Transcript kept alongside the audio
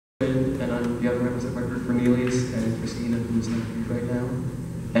the other members of my group, Cornelius and Christina, who's not here right now.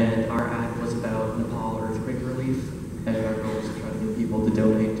 And our ad was about Nepal earthquake relief, and our goal was to try to get people to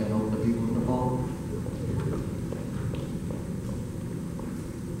donate to help the people of Nepal.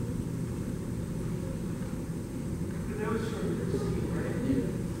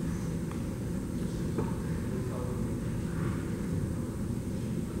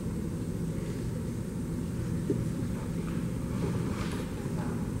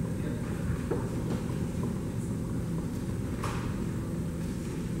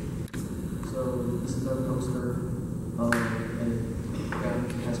 So this is our poster, and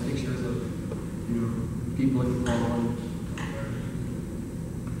it has pictures of people in Nepal.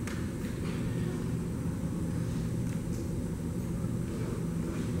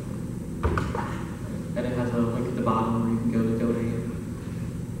 And it has a link at the bottom where you can go to donate.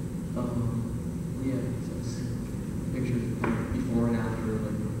 Yeah, so it's pictures before and after,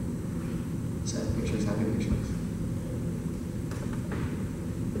 like sad pictures, happy pictures.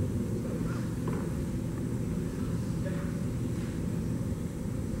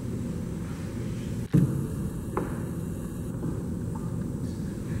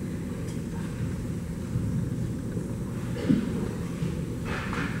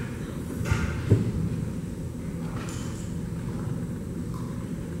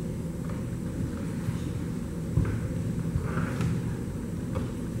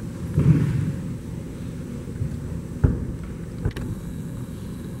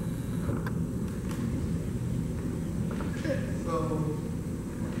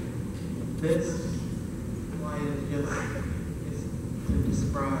 This slide is just to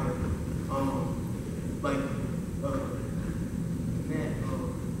describe like net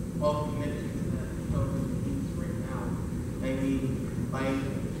of all connections that government needs right now. I mean, like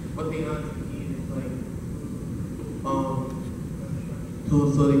what they honestly need is like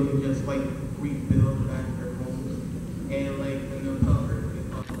tools so they can just like rebuild back their homes and like when the earthquake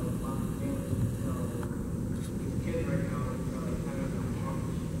caused a lot of damage. So these kids right now are like kind of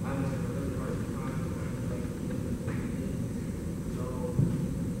I don't know.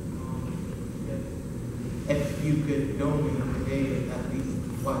 If you could donate today at least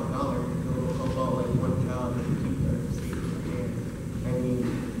 $5, it will help out like one child and keep them safe in their hands. I mean,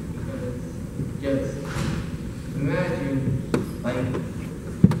 because just imagine like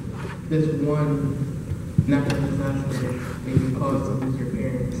this one natural disaster maybe caused to lose your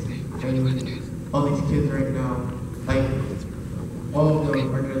parents. All these kids right now, like all of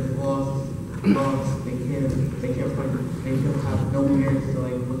them are just lost. They can't find, they don't have no parents to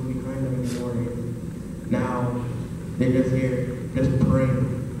like look behind them anymore. Now, they're just here, just praying,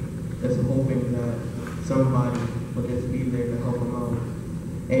 just hoping that somebody will just be there to help them out.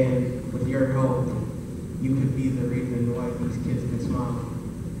 And with your help, you could be the reason why these kids can smile.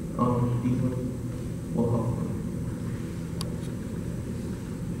 These will help them.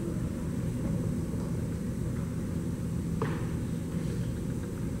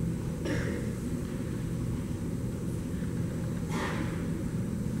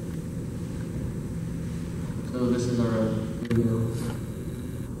 So this is our video.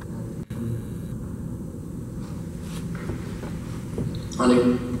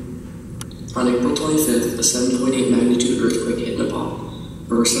 On April 25th, a 7.8 magnitude earthquake hit Nepal.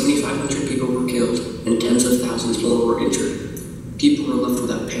 Over 7,500 people were killed and tens of thousands more were injured. People were left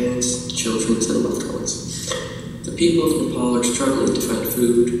without parents, children, and loved ones. The people of Nepal are struggling to find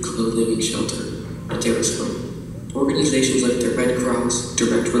food, clothing, and shelter, but there is hope. Organizations like the Red Cross,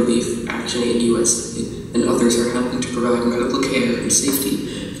 Direct Relief, Action Aid USA, and others are helping to provide medical care and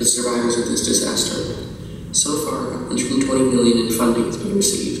safety for the survivors of this disaster. So far, $120 million in funding has been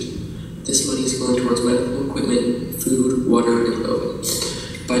received. This money is going towards medical equipment, food, water, and clothing.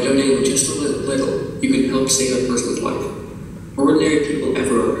 By donating just a little, you can help save a person's life. Ordinary people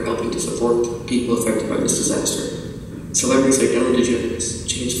everywhere are helping to support people affected by this disaster. Celebrities like Ellen DeGeneres,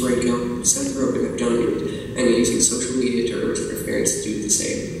 James Franco, Seth Rogen have donated and are using social media to urge their fans to do the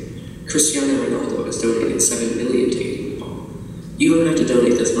same. Cristiano Ronaldo has donated $7 million to aid Nepal. You don't have to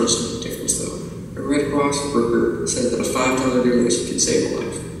donate this much to make a difference, though. A Red Cross worker said that a $5 donation could save a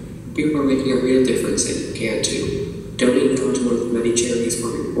life. People are making a real difference and you can too. Donate now to one of the many charities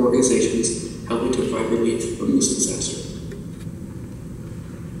or organizations helping to provide relief from this disaster.